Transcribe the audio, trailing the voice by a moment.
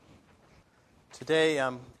Today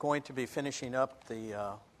I'm going to be finishing up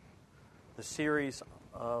the series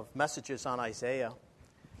of messages on Isaiah,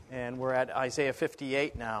 and we're at Isaiah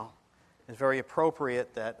 58 now. It's very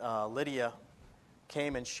appropriate that Lydia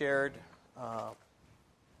came and shared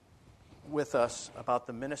with us about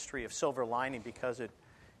the ministry of silver lining, because it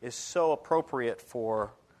is so appropriate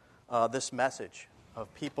for this message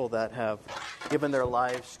of people that have given their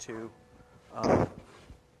lives to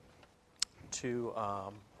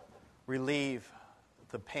relieve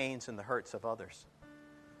the pains and the hurts of others.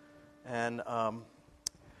 And a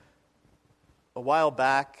while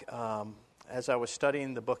back, as I was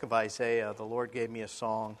studying the book of Isaiah, the Lord gave me a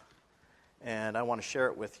song, and I want to share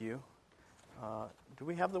it with you. Do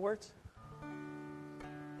we have the words?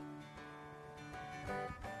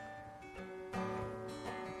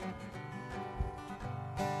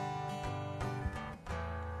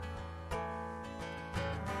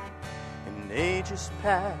 In ages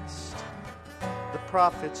past, the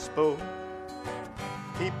prophets spoke.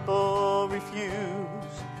 People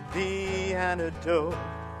refused the antidote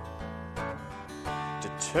to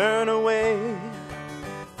turn away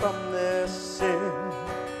from their sin.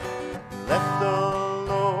 Let the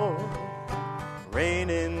Lord reign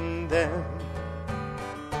in them,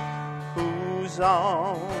 who's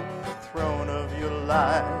on the throne of your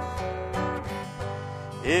life.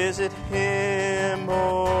 Is it him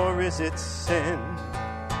or is it sin?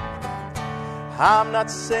 I'm not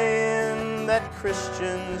saying that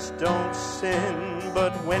Christians don't sin,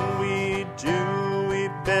 but when we do, we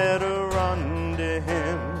better run to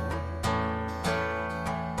him.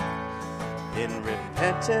 In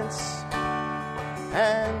repentance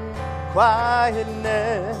and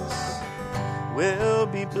quietness, we'll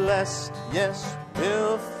be blessed. Yes,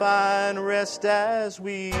 we'll find rest as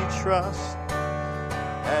we trust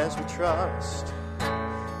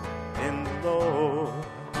in the Lord.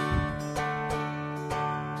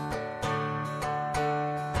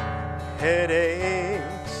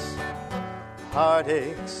 Headaches,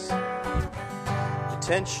 heartaches, the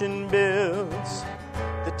tension builds,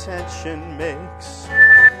 the tension makes.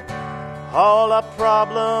 All our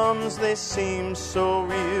problems, they seem so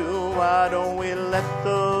real. Why don't we let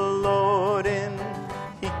the Lord in?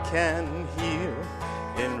 He can heal.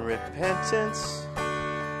 In repentance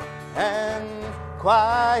and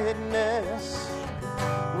quietness,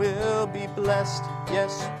 we'll be blessed.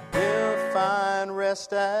 Yes, we'll find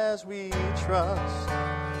rest as we trust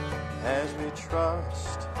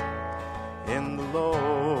in the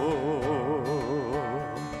Lord.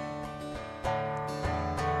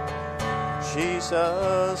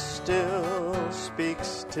 Jesus still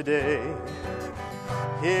speaks today.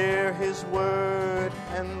 Hear his word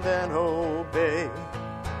and then obey.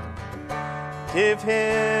 Give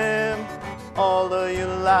him all of your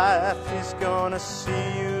life. He's gonna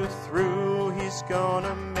see you through. He's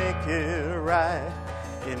gonna make it right.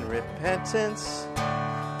 In repentance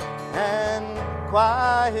and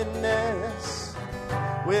quietness,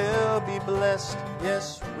 we'll be blessed.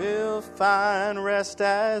 Yes, we'll find rest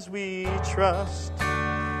as we trust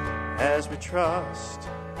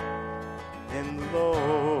in the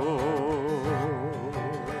Lord.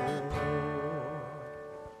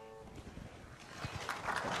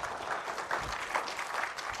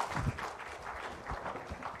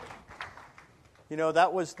 You know,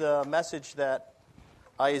 that was the message that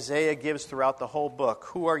Isaiah gives throughout the whole book.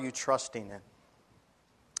 Who are you trusting in?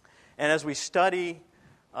 And as we study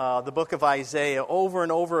the book of Isaiah over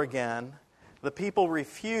and over again, the people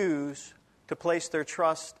refuse to place their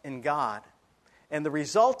trust in God. And the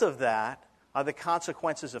result of that are the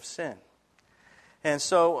consequences of sin. And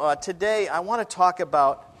so today I want to talk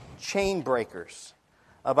about chain breakers,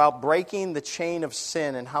 about breaking the chain of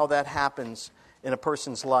sin and how that happens in a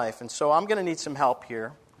person's life. And so I'm going to need some help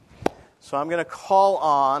here. So I'm going to call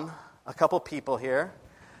on a couple people here.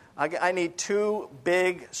 I need two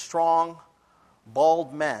big, strong,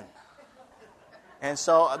 bald men. And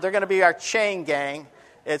so they're going to be our chain gang.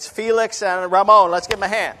 It's Felix and Ramon. Let's give them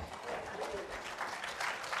a hand.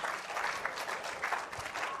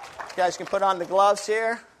 You guys can put on the gloves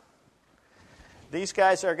here. These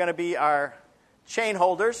guys are going to be our chain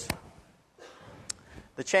holders,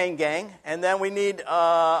 the chain gang. And then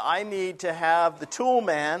I need to have the tool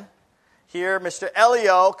man here, Mr.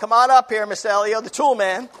 Elio. Come on up here, Mr. Elio, the tool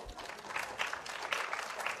man.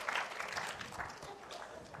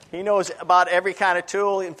 He knows about every kind of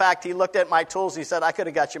tool. In fact, he looked at my tools. He said, I could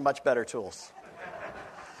have got you much better tools.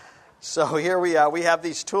 So here we are. We have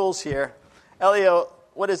these tools here. Elio,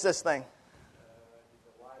 what is this thing?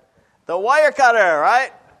 The wire cutter,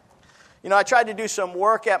 right? You know, I tried to do some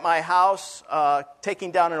work at my house,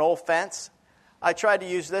 taking down an old fence. I tried to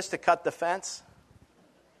use this to cut the fence.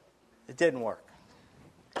 It didn't work.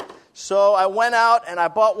 So I went out and I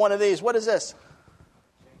bought one of these. What is this?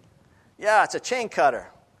 Yeah, it's a chain cutter.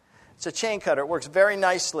 It's a chain cutter. It works very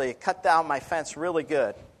nicely. It cut down my fence really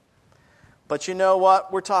good. But you know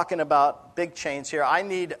what? We're talking about big chains here. I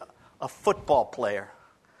need a football player.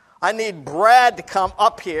 I need Brad to come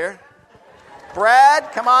up here.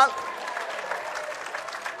 Brad, come on.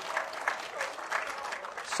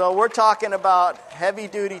 So we're talking about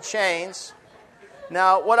heavy-duty chains.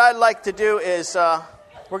 Now, what I'd like to do is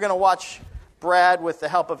we're going to watch Brad with the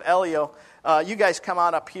help of Elio. You guys come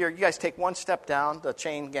on up here. You guys take one step down, the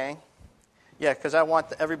chain gang. Yeah, because I want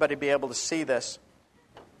everybody to be able to see this.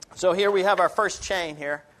 So here we have our first chain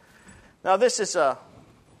here. Now, this is a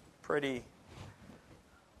pretty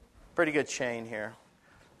good chain here.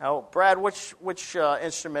 Now, Brad, which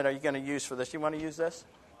instrument are you going to use for this? You want to use this?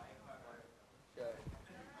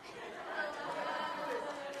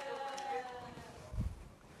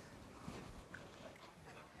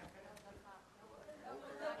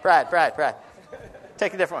 Brad.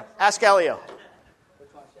 Take a different one. Ask Elio. Which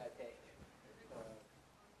one should I take?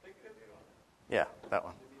 Yeah, that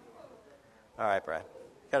one. All right, Brad.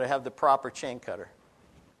 Got to have the proper chain cutter.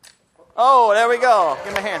 Oh, there we go.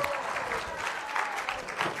 Give me a hand.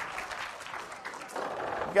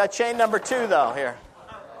 We got chain number 2, though, here.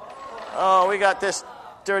 Oh, we got this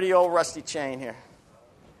dirty old rusty chain here.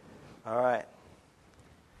 All right.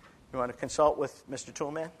 You want to consult with Mr.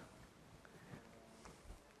 Toolman?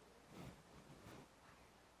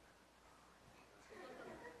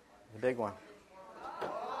 The big one.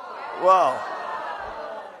 Whoa.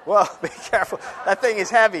 Whoa, be careful. That thing is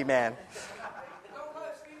heavy, man.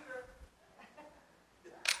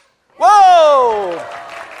 Whoa!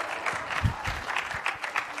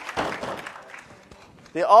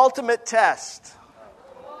 The ultimate test.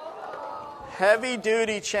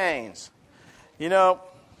 Heavy-duty chains. You know,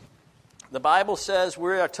 the Bible says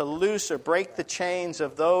we are to loose or break the chains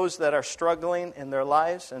of those that are struggling in their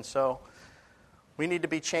lives, and so we need to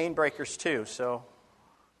be chain breakers too. So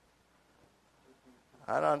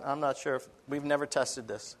I'm not sure if we've never tested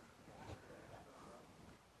this.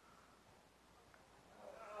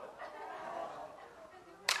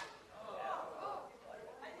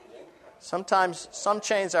 Sometimes some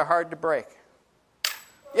chains are hard to break.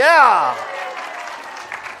 Yeah!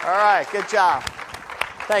 All right, good job.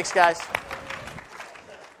 Thanks, guys.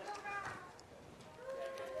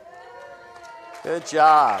 Good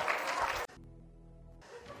job.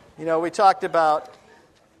 You know, we talked about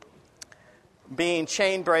being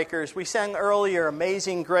chain breakers. We sang earlier,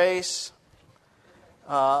 Amazing Grace.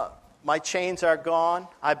 My chains are gone.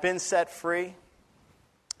 I've been set free.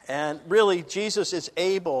 And really, Jesus is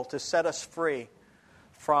able to set us free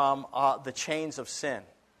from the chains of sin.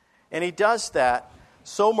 And he does that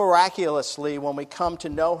so miraculously when we come to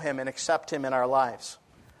know him and accept him in our lives.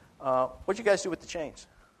 What'd you guys do with the chains?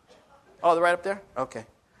 Oh, they're right up there? Okay.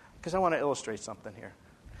 Because I want to illustrate something here.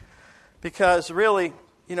 Because really,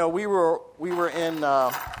 you know, we were in.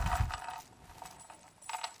 Oh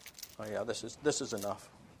yeah, this is enough.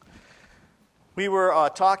 We were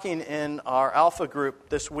talking in our Alpha group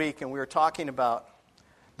this week, and we were talking about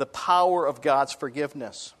the power of God's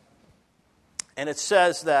forgiveness. And it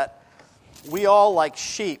says that we all, like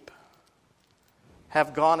sheep,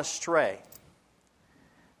 have gone astray.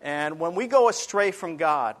 And when we go astray from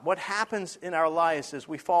God, what happens in our lives is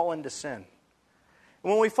we fall into sin.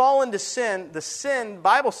 When we fall into sin, the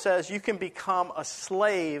Bible says you can become a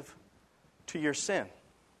slave to your sin.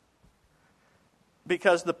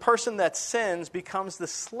 Because the person that sins becomes the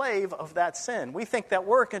slave of that sin. We think that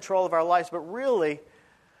we're in control of our lives, but really,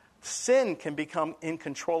 sin can become in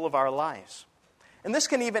control of our lives. And this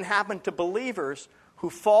can even happen to believers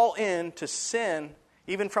who fall into sin,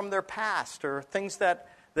 even from their past, or things that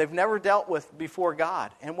they've never dealt with before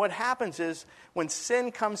God. And what happens is, when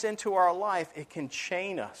sin comes into our life, it can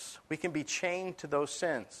chain us. We can be chained to those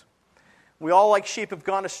sins. We all, like sheep, have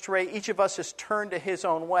gone astray. Each of us has turned to his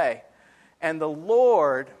own way. And the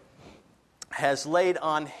Lord has laid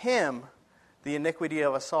on him the iniquity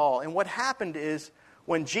of us all. And what happened is,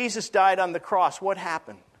 when Jesus died on the cross, what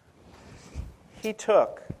happened? He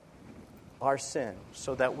took our sin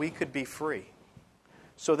so that we could be free.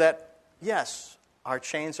 So that, yes, our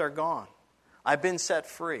chains are gone. I've been set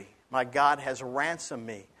free. My God has ransomed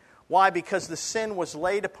me. Why? Because the sin was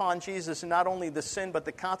laid upon Jesus, and not only the sin, but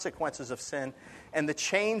the consequences of sin and the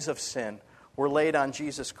chains of sin were laid on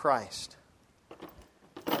Jesus Christ.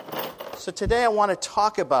 So today I want to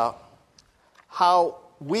talk about how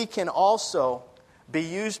we can also be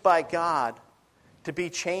used by God to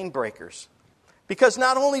be chain breakers. Because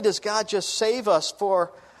not only does God just save us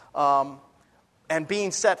for and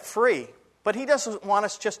being set free. But He doesn't want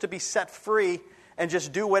us just to be set free and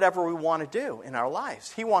just do whatever we want to do in our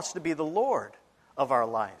lives. He wants to be the Lord of our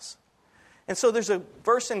lives. And so there's a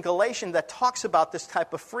verse in Galatians that talks about this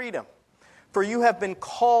type of freedom. For you have been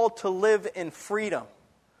called to live in freedom.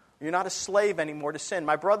 You're not a slave anymore to sin.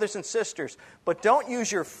 My brothers and sisters, but don't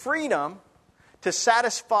use your freedom to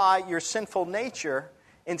satisfy your sinful nature.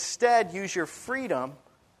 Instead, use your freedom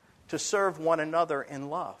to serve one another in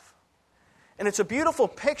love. And it's a beautiful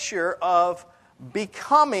picture of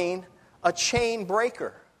becoming a chain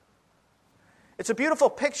breaker. It's a beautiful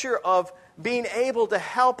picture of being able to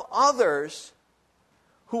help others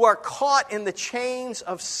who are caught in the chains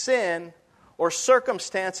of sin or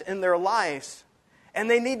circumstance in their lives, and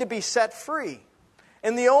they need to be set free.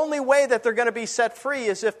 And the only way that they're going to be set free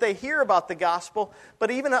is if they hear about the gospel,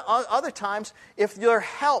 but even other times, if they're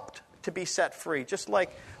helped to be set free. Just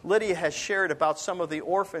like Lydia has shared about some of the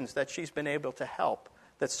orphans that she's been able to help,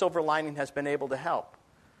 that Silver Lining has been able to help.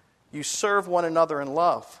 You serve one another in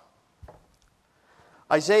love.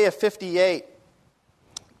 Isaiah 58,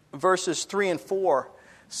 verses 3 and 4,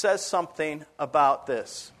 says something about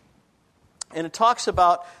this. And it talks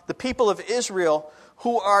about the people of Israel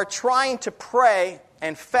who are trying to pray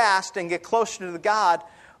and fast and get closer to God,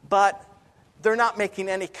 but they're not making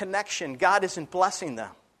any connection. God isn't blessing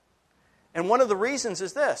them. And one of the reasons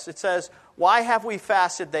is this. It says, why have we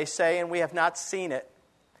fasted, they say, and we have not seen it,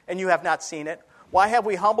 and you have not seen it? Why have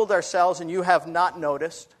we humbled ourselves, and you have not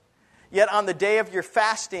noticed? Yet on the day of your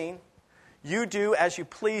fasting, you do as you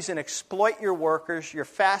please and exploit your workers. Your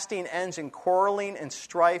fasting ends in quarreling and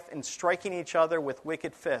strife and striking each other with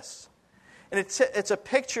wicked fists. And it's a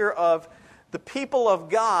picture of the people of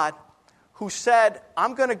God who said,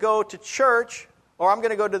 I'm going to go to church, or I'm going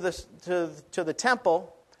to go to the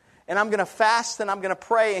temple, and I'm going to fast and I'm going to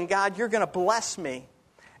pray, and God, you're going to bless me.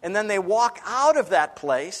 And then they walk out of that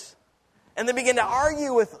place, and they begin to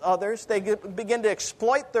argue with others. They begin to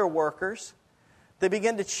exploit their workers. They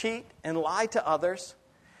begin to cheat and lie to others.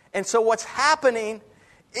 And so what's happening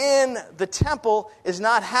in the temple is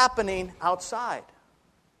not happening outside.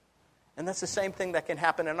 And that's the same thing that can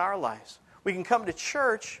happen in our lives. We can come to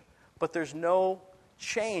church, but there's no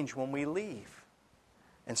change when we leave.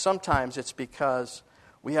 And sometimes it's because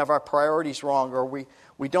we have our priorities wrong, or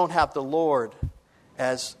we don't have the Lord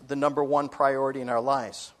as the number one priority in our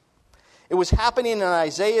lives. It was happening in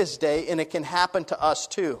Isaiah's day, and it can happen to us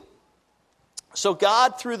too. So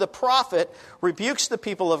God, through the prophet, rebukes the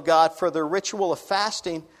people of God for their ritual of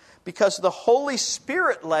fasting, because the Holy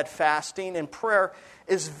Spirit-led fasting and prayer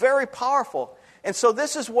is very powerful. And so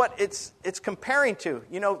this is what it's comparing to.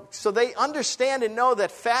 So they understand and know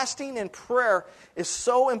that fasting and prayer is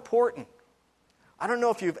so important. I don't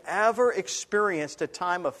know if you've ever experienced a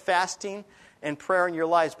time of fasting and prayer in your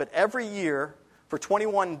lives, but every year for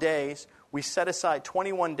 21 days, we set aside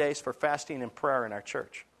 21 days for fasting and prayer in our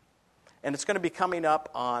church. And it's going to be coming up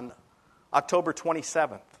on October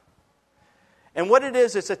 27th. And what it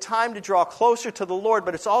is, it's a time to draw closer to the Lord,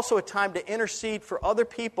 but it's also a time to intercede for other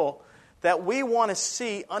people that we want to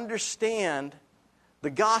see understand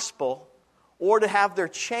the gospel, or to have their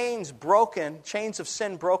chains of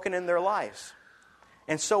sin broken in their lives.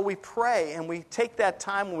 And so we pray, and we take that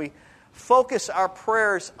time and we focus our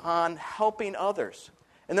prayers on helping others.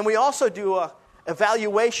 And then we also do a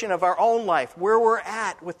evaluation of our own life, where we're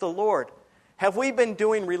at with the Lord. Have we been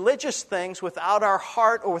doing religious things without our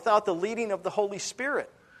heart or without the leading of the Holy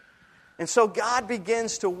Spirit? And so God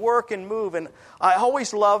begins to work and move. And I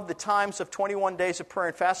always love the times of 21 days of prayer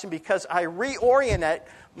and fasting, because I reorient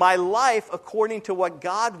my life according to what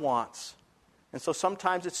God wants. And so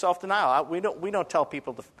sometimes it's self-denial. We don't tell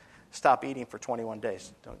people to stop eating for 21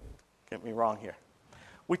 days. Don't get me wrong here.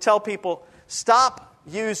 We tell people, stop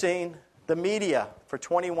using the media for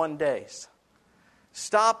 21 days.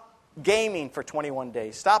 Stop gaming for 21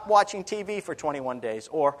 days. Stop watching TV for 21 days.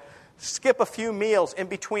 Or skip a few meals in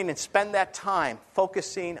between and spend that time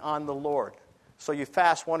focusing on the Lord. So you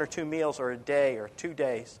fast 1 or 2 meals or a day or 2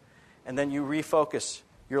 days, and then you refocus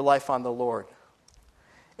your life on the Lord.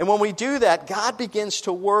 And when we do that, God begins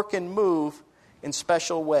to work and move in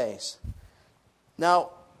special ways.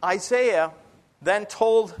 Now, Isaiah then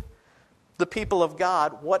told the people of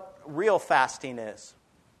God what real fasting is.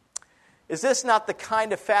 Is this not the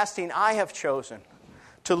kind of fasting I have chosen?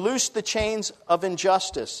 To loose the chains of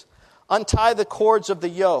injustice, untie the cords of the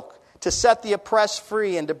yoke, to set the oppressed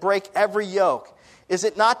free, and to break every yoke? Is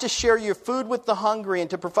it not to share your food with the hungry, and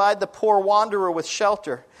to provide the poor wanderer with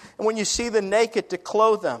shelter? And when you see the naked, to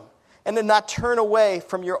clothe them, and to not turn away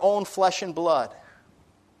from your own flesh and blood?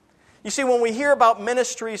 You see, when we hear about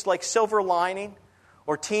ministries like Silver Lining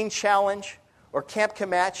or Teen Challenge or Camp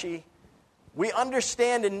Comanche, we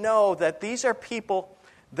understand and know that these are people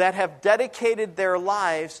that have dedicated their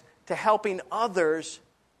lives to helping others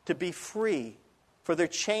to be free, for their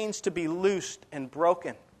chains to be loosed and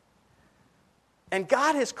broken. And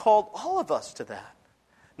God has called all of us to that.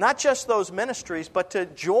 Not just those ministries, but to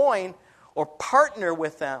join or partner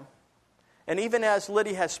with them. And even as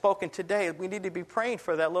Lydia has spoken today, we need to be praying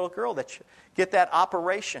for that little girl that get that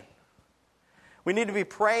operation. We need to be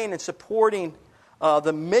praying and supporting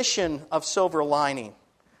the mission of Silver Lining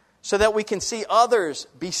so that we can see others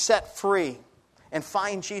be set free and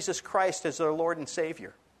find Jesus Christ as their Lord and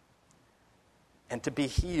Savior, and to be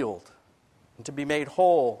healed and to be made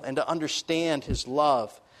whole and to understand His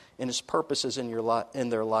love and His purposes in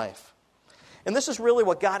their life. And this is really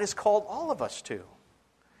what God has called all of us to.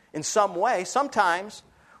 In some way, sometimes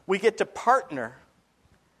we get to partner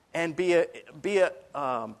and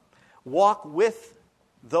walk with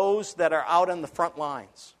those that are out on the front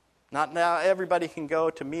lines. Not now everybody can go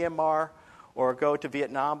to Myanmar or go to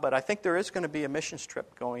Vietnam, but I think there is going to be a missions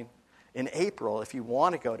trip going in April. If you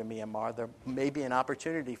want to go to Myanmar, there may be an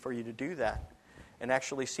opportunity for you to do that and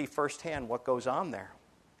actually see firsthand what goes on there.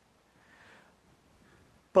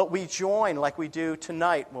 But we join like we do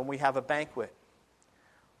tonight when we have a banquet.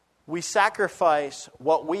 We sacrifice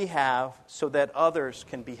what we have so that others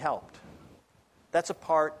can be helped. That's a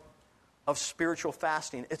part of spiritual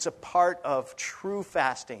fasting. It's a part of true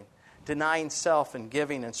fasting, denying self and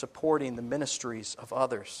giving and supporting the ministries of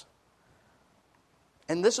others.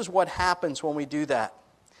 And this is what happens when we do that.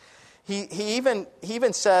 He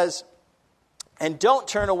even says, and don't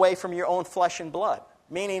turn away from your own flesh and blood.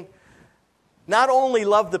 Meaning, not only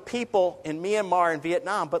love the people in Myanmar and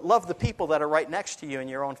Vietnam, but love the people that are right next to you in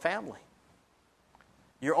your own family.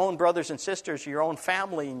 Your own brothers and sisters, your own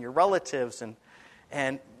family and your relatives.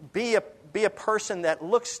 And be a person that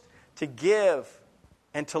looks to give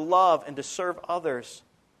and to love and to serve others,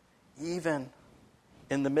 even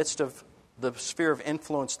in the midst of the sphere of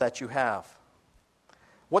influence that you have.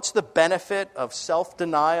 What's the benefit of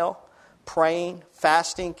self-denial, praying,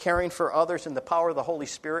 fasting, caring for others in the power of the Holy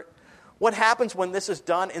Spirit? What happens when this is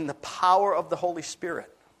done in the power of the Holy Spirit?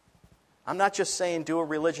 I'm not just saying do a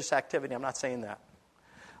religious activity. I'm not saying that.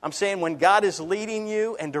 I'm saying when God is leading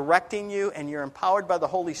you and directing you and you're empowered by the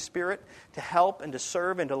Holy Spirit to help and to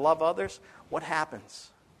serve and to love others, what happens?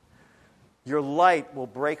 Your light will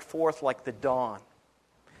break forth like the dawn,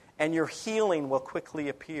 and your healing will quickly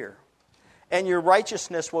appear, and your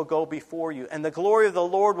righteousness will go before you, and the glory of the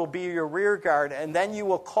Lord will be your rear guard, and then you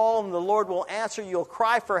will call and the Lord will answer. You'll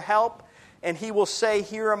cry for help, and He will say,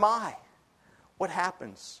 "Here am I." What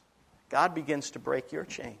happens? God begins to break your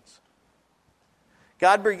chains.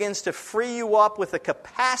 God begins to free you up with a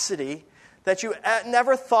capacity that you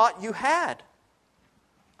never thought you had.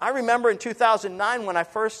 I remember in 2009 when I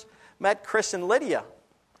first met Chris and Lydia.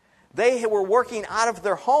 They were working out of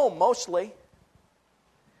their home mostly,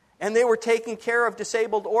 and they were taking care of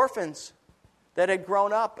disabled orphans that had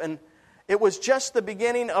grown up. And it was just the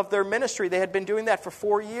beginning of their ministry. They had been doing that for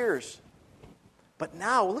 4 years. But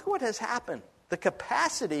now, look what has happened. The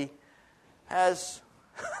capacity has,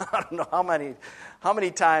 I don't know how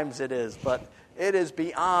many times it is, but it is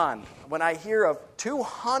beyond. When I hear of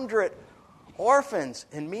 200 orphans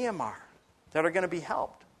in Myanmar that are going to be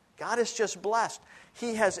helped, God is just blessed.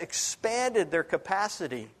 He has expanded their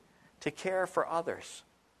capacity to care for others.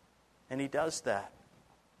 And He does that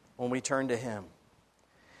when we turn to Him.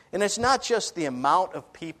 And it's not just the amount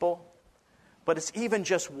of people, but it's even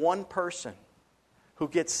just one person who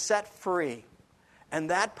gets set free, and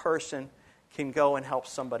that person can go and help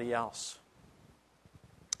somebody else.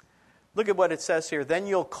 Look at what it says here. Then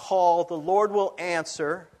you'll call, the Lord will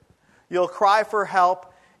answer, you'll cry for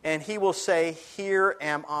help, and He will say, "Here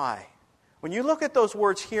am I." When you look at those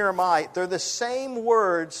words, "Here am I," they're the same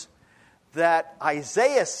words that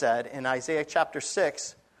Isaiah said in Isaiah chapter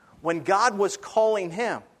 6 when God was calling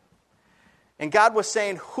him. And God was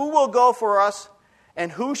saying, "Who will go for us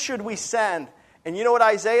and who should we send?" And you know what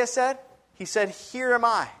Isaiah said? He said, "Here am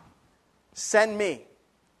I. Send me."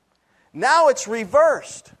 Now it's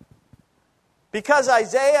reversed. Because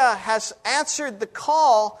Isaiah has answered the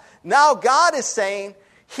call, now God is saying,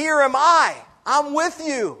 "Here am I. I'm with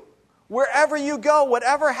you. Wherever you go,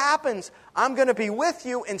 whatever happens, I'm going to be with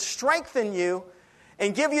you and strengthen you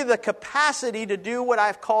and give you the capacity to do what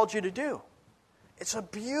I've called you to do." It's a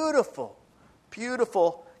beautiful,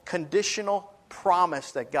 beautiful conditional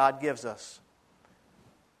promise that God gives us.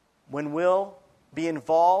 When we'll be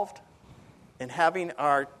involved in having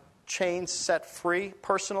our chains set free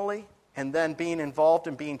personally and then being involved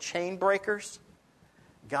in being chain breakers,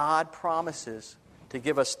 God promises to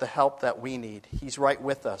give us the help that we need. He's right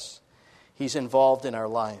with us. He's involved in our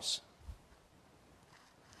lives.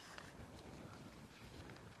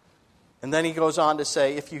 And then he goes on to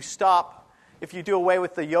say, if you do away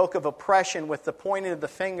with the yoke of oppression, with the pointing of the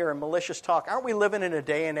finger and malicious talk, aren't we living in a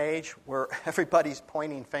day and age where everybody's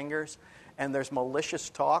pointing fingers and there's malicious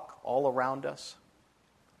talk all around us?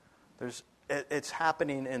 It's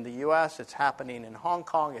happening in the U.S., it's happening in Hong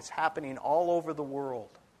Kong, it's happening all over the world.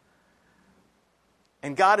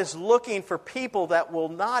 And God is looking for people that will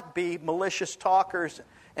not be malicious talkers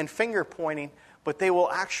and finger pointing, but they will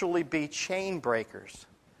actually be chain breakers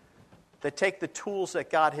that take the tools that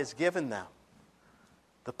God has given them,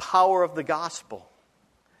 the power of the gospel,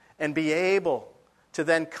 and be able to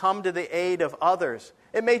then come to the aid of others.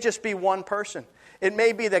 It may just be one person. It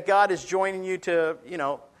may be that God is joining you to,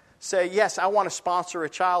 say, yes, I want to sponsor a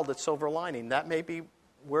child at Silver Lining. That may be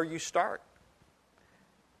where you start.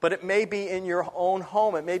 But it may be in your own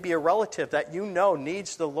home. It may be a relative that you know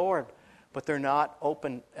needs the Lord, but they're not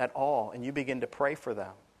open at all, and you begin to pray for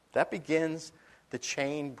them. That begins the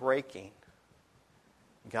chain breaking.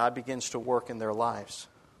 God begins to work in their lives.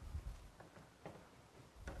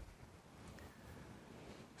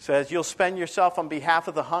 It says, you'll spend yourself on behalf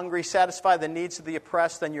of the hungry, satisfy the needs of the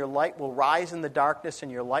oppressed, then your light will rise in the darkness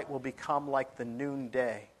and your light will become like the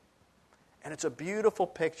noonday. And it's a beautiful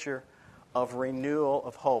picture of renewal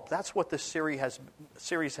of hope. That's what this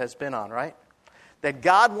series has been on, right? That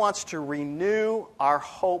God wants to renew our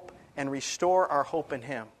hope and restore our hope in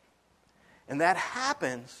Him. And that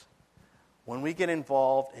happens when we get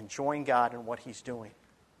involved and join God in what He's doing.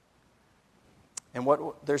 And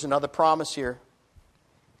there's another promise here.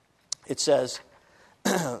 It says,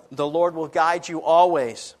 the Lord will guide you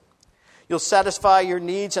always. You'll satisfy your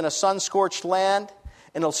needs in a sun-scorched land,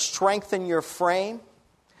 and He'll strengthen your frame.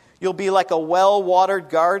 You'll be like a well-watered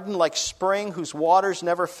garden, like spring whose waters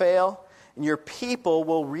never fail. And your people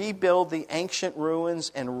will rebuild the ancient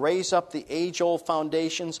ruins and raise up the age-old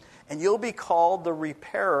foundations. And you'll be called the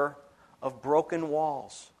repairer of broken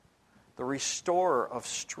walls, the restorer of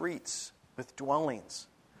streets with dwellings.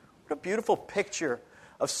 What a beautiful picture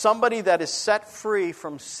of somebody that is set free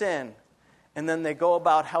from sin, and then they go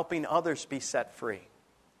about helping others be set free.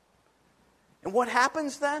 And what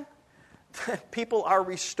happens then? People are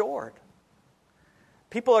restored.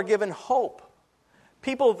 People are given hope.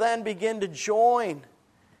 People then begin to join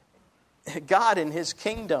God in His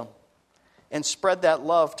kingdom and spread that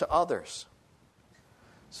love to others.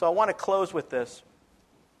 So I want to close with this.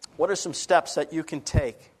 What are some steps that you can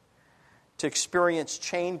take to experience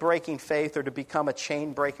chain-breaking faith or to become a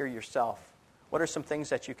chain breaker yourself? What are some things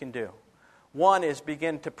that you can do? One is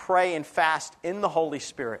begin to pray and fast in the Holy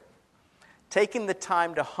Spirit, taking the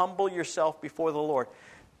time to humble yourself before the Lord.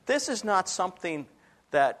 This is not something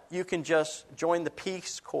that you can just join the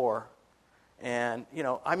Peace Corps and,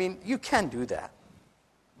 you can do that.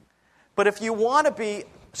 But if you want to be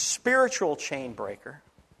spiritual chain breaker,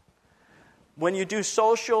 when you do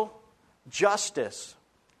social justice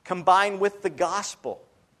combined with the gospel,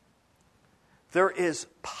 there is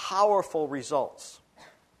powerful results.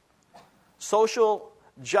 Social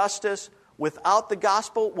justice without the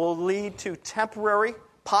gospel will lead to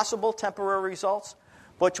possible temporary results.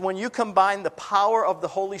 But when you combine the power of the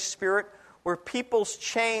Holy Spirit, where people's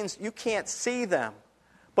chains, you can't see them,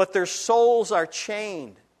 but their souls are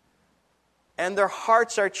chained, and their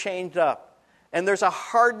hearts are chained up, and there's a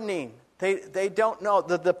hardening. They don't know.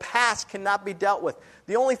 The past cannot be dealt with.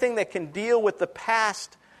 The only thing that can deal with the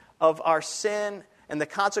past of our sin and the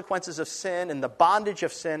consequences of sin and the bondage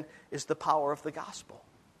of sin is the power of the gospel.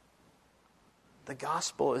 The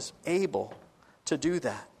gospel is able to do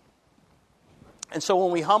that. And so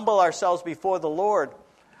when we humble ourselves before the Lord,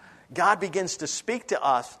 God begins to speak to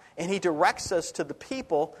us, and He directs us to the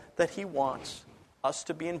people that He wants us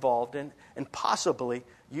to be involved in, and possibly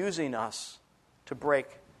using us to break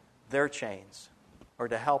their chains or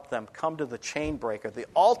to help them come to the chain breaker. The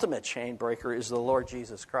ultimate chain breaker is the Lord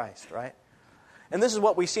Jesus Christ, right? And this is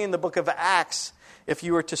what we see in the book of Acts. If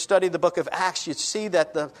you were to study the book of Acts, you'd see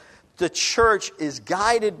that the church is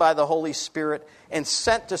guided by the Holy Spirit and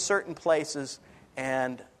sent to certain places,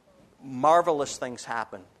 and marvelous things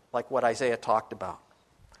happen, like what Isaiah talked about.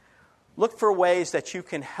 Look for ways that you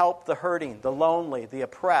can help the hurting, the lonely, the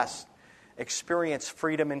oppressed experience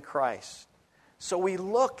freedom in Christ. So we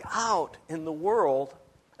look out in the world,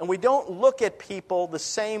 and we don't look at people the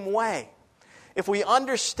same way. If we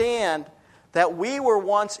understand that we were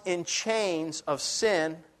once in chains of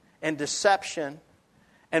sin and deception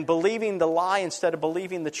and believing the lie instead of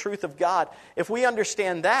believing the truth of God, if we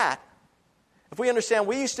understand that, if we understand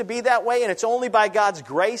we used to be that way and it's only by God's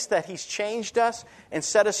grace that He's changed us and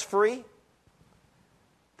set us free,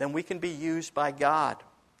 then we can be used by God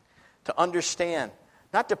to understand,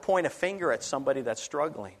 not to point a finger at somebody that's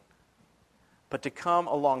struggling, but to come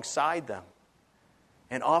alongside them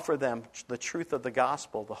and offer them the truth of the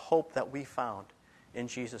gospel, the hope that we found in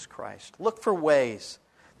Jesus Christ. Look for ways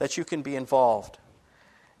that you can be involved.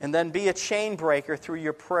 And then be a chain breaker through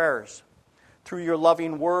your prayers, through your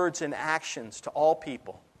loving words and actions to all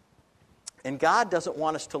people. And God doesn't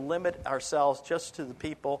want us to limit ourselves just to the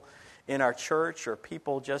people in our church or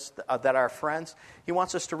people just that are friends. He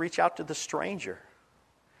wants us to reach out to the stranger.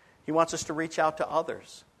 He wants us to reach out to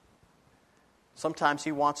others. Sometimes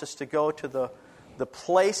He wants us to go to the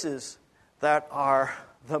places that are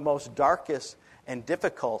the most darkest and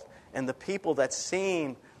difficult, and the people that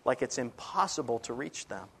seem like it's impossible to reach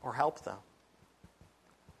them or help them.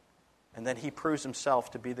 And then He proves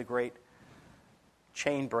Himself to be the great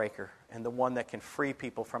chain breaker and the one that can free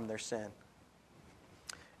people from their sin.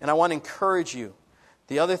 And I want to encourage you,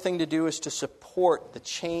 the other thing to do is to support the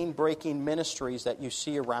chain-breaking ministries that you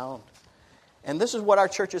see around. And this is what our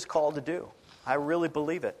church is called to do. I really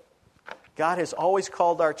believe it. God has always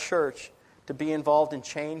called our church to be involved in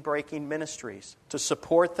chain-breaking ministries, to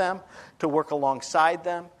support them, to work alongside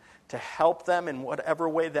them, to help them in whatever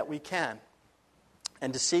way that we can,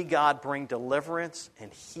 and to see God bring deliverance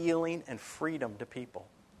and healing and freedom to people.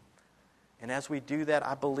 And as we do that,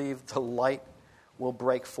 I believe the light will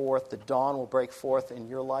break forth, the dawn will break forth in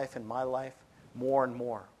your life and my life. More and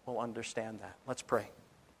more will understand that. Let's pray.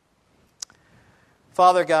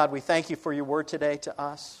 Father God, we thank You for Your word today to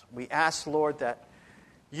us. We ask, Lord, that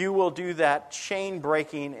You will do that chain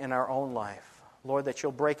breaking in our own life. Lord, that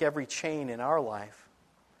You'll break every chain in our life.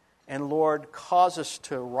 And Lord, cause us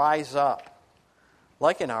to rise up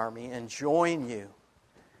like an army and join You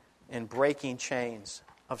in breaking chains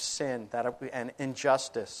of sin and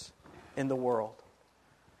injustice in the world.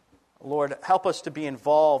 Lord, help us to be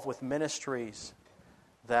involved with ministries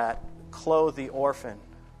that clothe the orphan,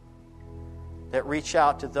 that reach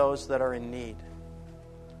out to those that are in need,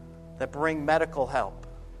 that bring medical help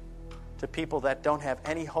to people that don't have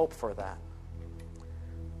any hope for that.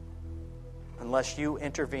 Unless You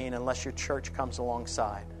intervene, unless Your church comes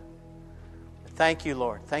alongside. Thank You,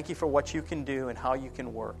 Lord. Thank You for what You can do and how You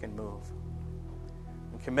can work and move.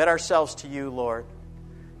 We commit ourselves to You, Lord.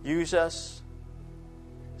 Use us.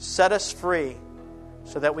 Set us free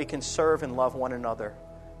so that we can serve and love one another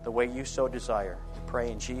the way You so desire. We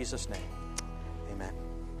pray in Jesus' name.